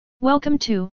Welcome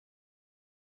to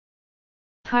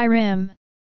PIRAM,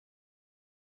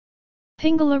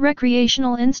 Pingala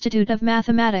Recreational Institute of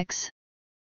Mathematics.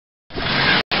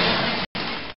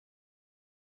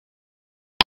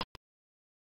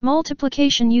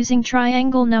 Multiplication using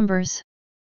triangle numbers.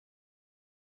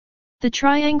 The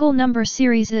triangle number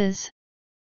series is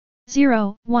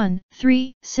 0, 1,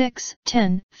 3, 6,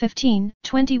 10, 15,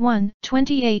 21,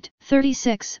 28,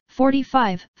 36,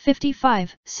 45,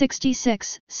 55,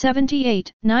 66,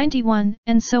 78, 91,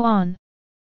 and so on.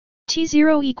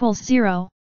 T0 equals 0.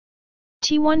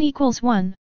 T1 equals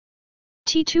 1.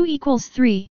 T2 equals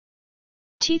 3.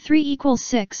 T3 equals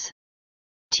 6.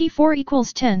 T4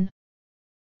 equals 10.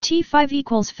 T5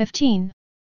 equals 15.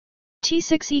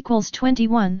 T6 equals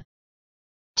 21.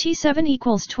 T7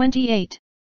 equals 28.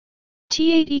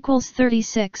 T8 equals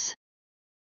 36.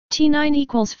 T9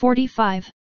 equals 45.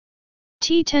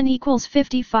 T10 equals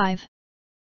 55.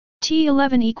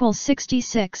 T11 equals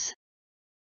 66.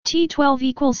 T12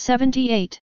 equals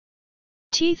 78.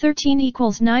 T13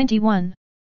 equals 91.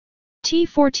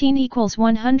 T14 equals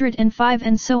 105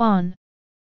 and so on.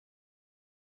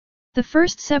 The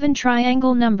first 7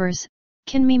 triangle numbers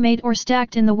can be made or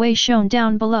stacked in the way shown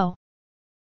down below.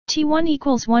 T1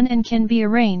 equals 1 and can be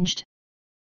arranged.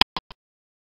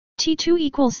 T2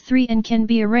 equals 3 and can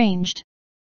be arranged.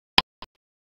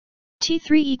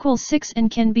 T3 equals 6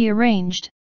 and can be arranged.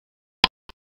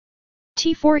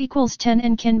 T4 equals 10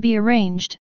 and can be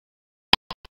arranged.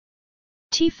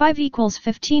 T5 equals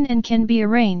 15 and can be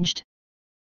arranged.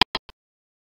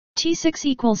 T6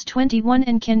 equals 21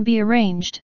 and can be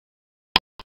arranged.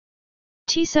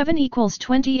 T7 equals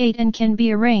 28 and can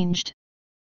be arranged.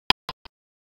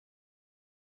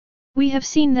 We have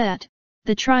seen that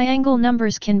the triangle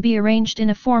numbers can be arranged in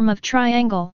a form of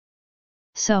triangle.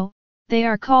 So, they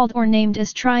are called or named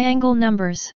as triangle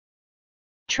numbers.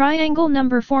 Triangle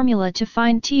number formula to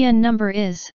find Tn number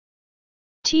is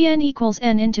Tn equals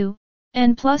n into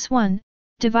n plus 1,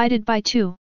 divided by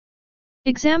 2.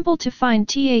 Example to find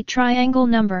T8 triangle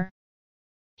number.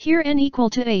 Here n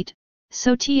equal to 8,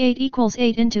 so T8 equals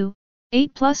 8 into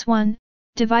 8 plus 1,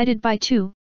 divided by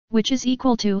 2, which is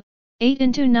equal to 8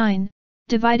 into 9,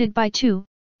 divided by 2,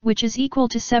 which is equal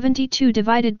to 72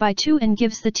 divided by 2 and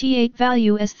gives the T8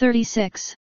 value as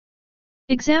 36.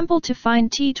 Example to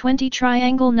find T20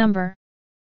 triangle number.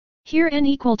 Here n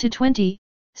equal to 20,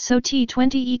 so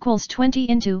T20 equals 20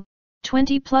 into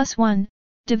 20 plus 1,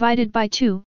 divided by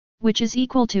 2, which is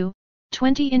equal to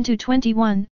 20 into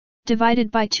 21, divided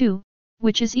by 2,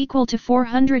 which is equal to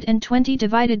 420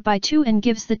 divided by 2 and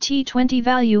gives the T20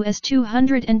 value as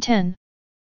 210.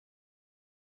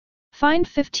 Find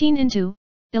 15 into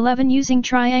 11 using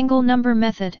triangle number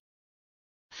method.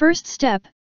 First step,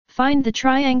 find the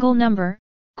triangle number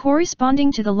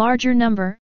corresponding to the larger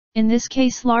number, in this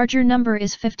case larger number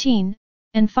is 15,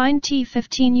 and find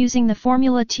T15 using the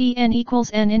formula Tn equals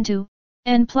n into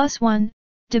n plus 1,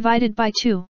 divided by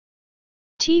 2.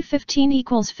 T15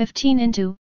 equals 15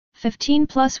 into 15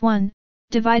 plus 1,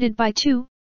 divided by 2,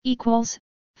 equals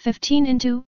 15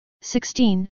 into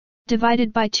 16,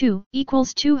 divided by 2,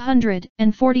 equals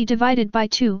 240 divided by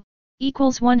 2,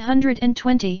 equals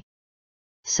 120.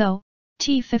 So,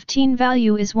 T15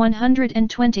 value is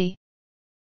 120.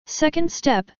 Second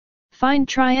step, find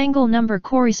triangle number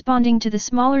corresponding to the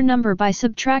smaller number by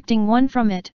subtracting 1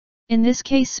 from it, in this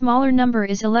case smaller number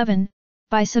is 11,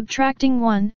 by subtracting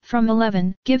 1 from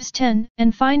 11 gives 10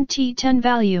 and find T10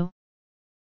 value.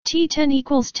 T10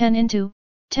 equals 10 into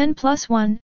 10 plus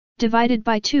 1, divided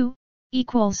by 2,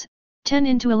 equals 10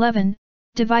 into 11,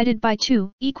 divided by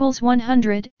 2 equals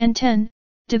 110,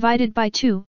 divided by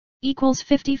 2, equals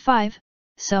 55,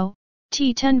 so,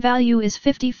 T10 value is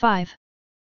 55.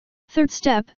 Third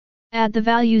step, add the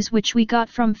values which we got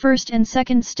from first and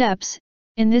second steps,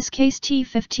 in this case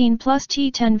T15 plus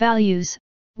T10 values,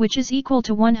 which is equal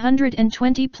to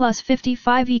 120 plus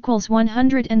 55 equals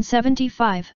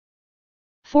 175.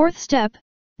 Fourth step,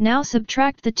 now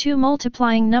subtract the two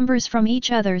multiplying numbers from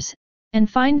each others, and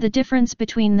find the difference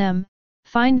between them,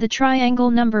 find the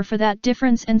triangle number for that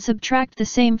difference and subtract the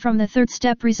same from the third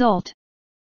step result.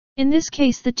 In this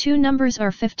case the two numbers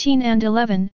are 15 and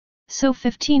 11, so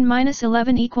 15 minus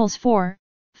 11 equals 4,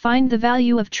 find the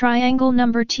value of triangle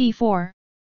number T4.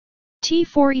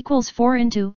 T4 equals 4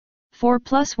 into 4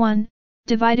 plus 1,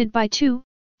 divided by 2,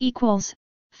 equals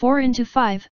 4 into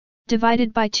 5,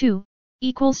 divided by 2,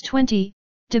 equals 20,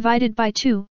 divided by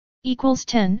 2, equals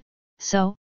 10,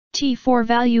 so, T4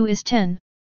 value is 10.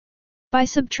 By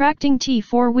subtracting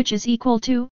T4 which is equal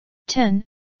to 10,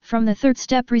 from the third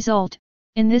step result,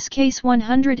 in this case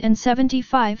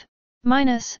 175,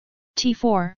 minus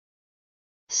T4.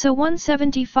 So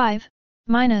 175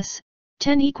 minus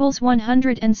 10 equals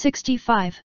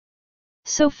 165.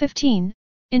 So 15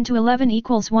 into 11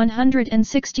 equals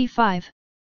 165.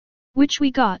 Which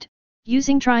we got,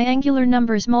 using triangular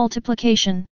numbers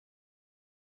multiplication.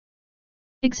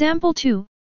 Example 2,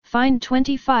 find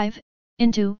 25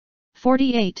 into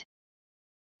 48.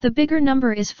 The bigger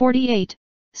number is 48,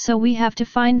 so we have to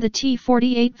find the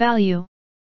T48 value.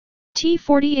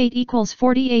 T48 equals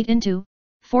 48 into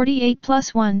 48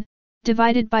 plus 1,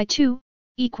 divided by 2,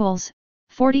 equals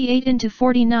 48 into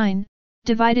 49,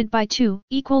 divided by 2,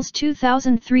 equals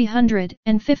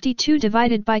 2352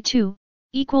 divided by 2,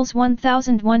 equals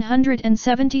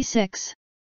 1176.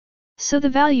 So the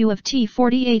value of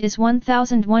T48 is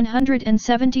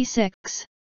 1176.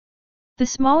 The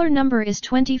smaller number is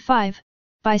 25,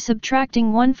 by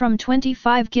subtracting 1 from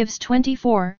 25 gives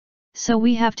 24, so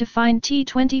we have to find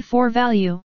T24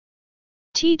 value.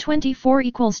 T24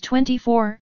 equals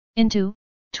 24, into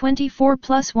 24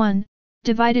 plus 1,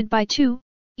 divided by 2,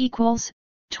 equals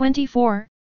 24,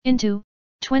 into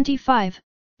 25,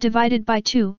 divided by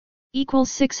 2,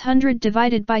 equals 600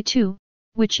 divided by 2,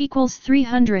 which equals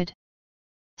 300.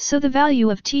 So the value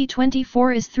of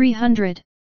T24 is 300.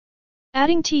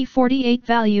 Adding T48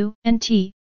 value and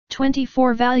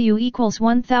T24 value equals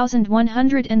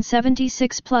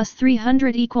 1176 plus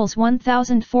 300 equals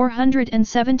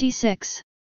 1476.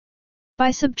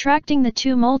 By subtracting the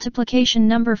two, multiplication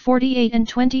number 48 and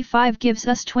 25 gives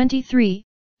us 23,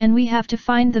 and we have to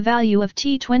find the value of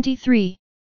T23.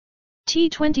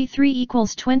 T23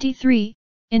 equals 23,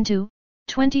 into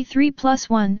 23 plus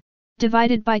 1,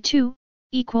 divided by 2,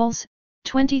 equals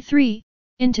 23,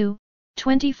 into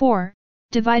 24,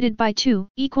 divided by 2,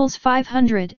 equals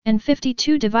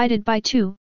 552 divided by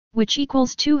 2, which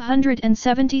equals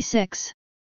 276.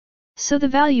 So the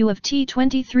value of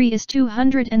T23 is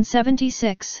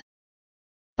 276.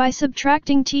 By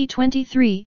subtracting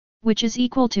T23, which is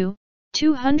equal to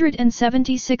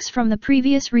 276 from the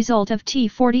previous result of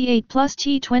T48 plus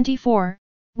T24,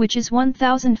 which is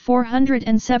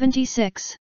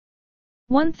 1476.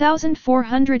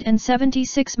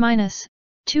 1476 minus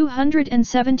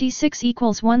 276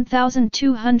 equals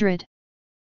 1200.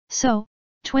 So,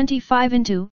 25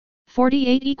 into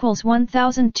 48 equals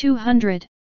 1200.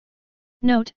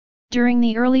 Note, during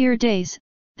the earlier days,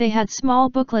 they had small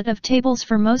booklet of tables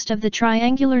for most of the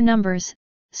triangular numbers,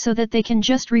 so that they can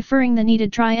just referring the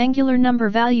needed triangular number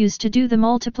values to do the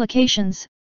multiplications,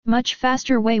 much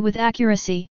faster way with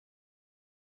accuracy.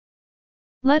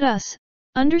 Let us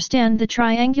understand the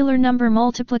triangular number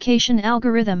multiplication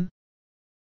algorithm.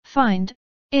 Find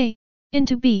A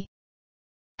into B.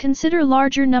 Consider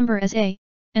larger number as A,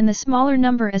 and the smaller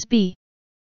number as B.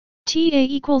 TA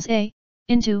equals A,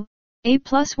 into A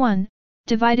plus 1,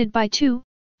 divided by 2,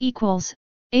 equals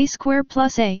A square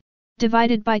plus A,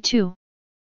 divided by 2.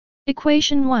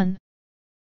 Equation 1.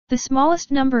 The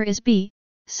smallest number is B,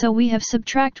 so we have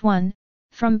subtract 1,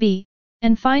 from B,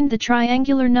 and find the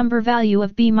triangular number value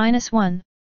of B minus 1.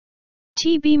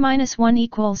 TB minus 1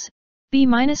 equals B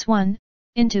minus 1,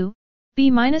 into B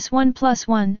minus 1 plus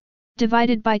 1,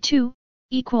 divided by 2,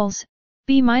 equals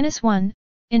B minus 1,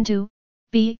 into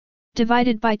B,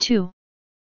 divided by 2.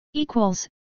 Equals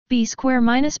B square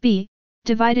minus B,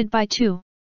 divided by 2.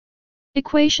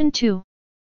 Equation 2.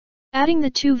 Adding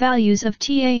the two values of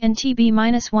TA and TB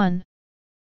minus 1.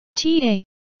 TA,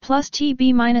 plus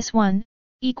TB minus 1,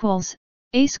 equals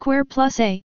A square plus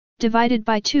A, divided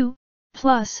by 2,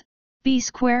 plus B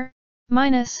square,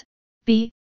 minus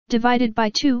B, divided by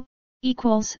 2,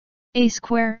 equals A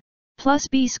square, plus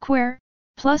B square,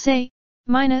 plus A,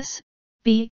 minus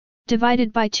B,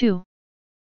 divided by 2.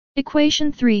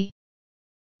 Equation 3.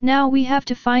 Now we have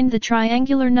to find the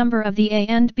triangular number of the A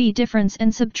and B difference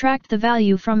and subtract the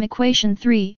value from equation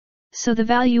 3, so the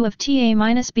value of TA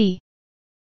minus B.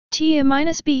 TA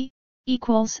minus B,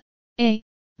 equals A,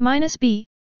 minus B,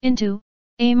 into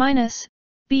A minus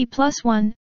B plus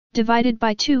 1, divided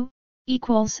by 2,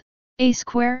 equals A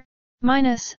square,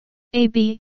 minus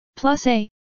AB, plus A,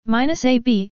 minus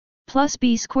AB, plus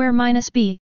B square minus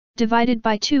B, divided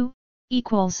by 2,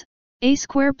 equals A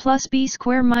square plus B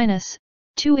square minus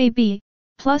 2AB,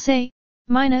 plus A,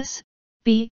 minus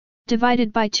B,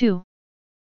 divided by 2.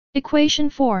 Equation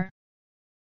 4.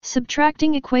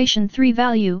 Subtracting equation 3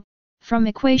 value, from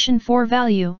equation 4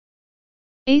 value.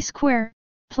 A square,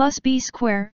 plus B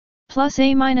square, plus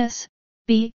A minus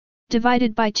B,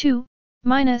 divided by 2,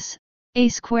 minus A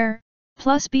square,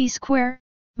 plus B square,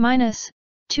 minus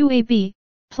 2AB,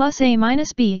 plus A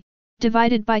minus B,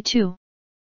 divided by 2.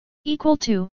 Equal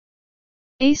to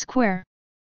A square,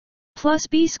 plus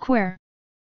B square,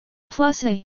 plus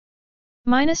A,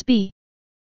 minus B,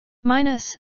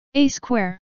 minus a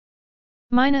square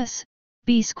minus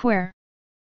b square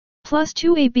plus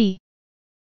 2ab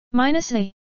minus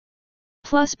a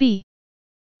plus b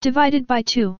divided by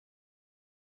 2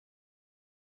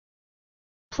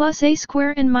 plus a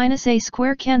square and minus a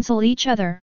square cancel each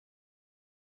other.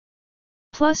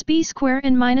 Plus b square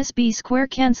and minus b square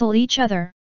cancel each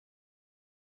other.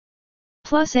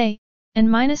 Plus a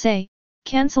and minus a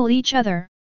cancel each other.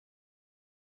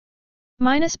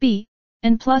 Minus b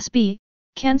and plus b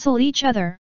cancel each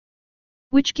other,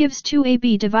 which gives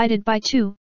 2ab divided by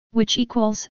 2, which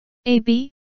equals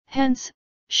ab, hence,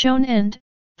 shown and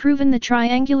proven the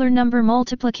triangular number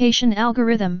multiplication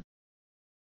algorithm.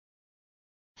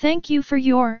 Thank you for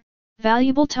your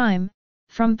valuable time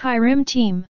from Pyrim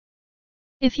team.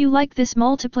 If you like this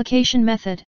multiplication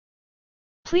method,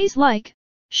 please like,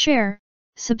 share,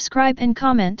 subscribe and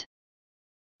comment.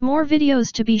 More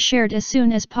videos to be shared as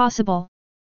soon as possible.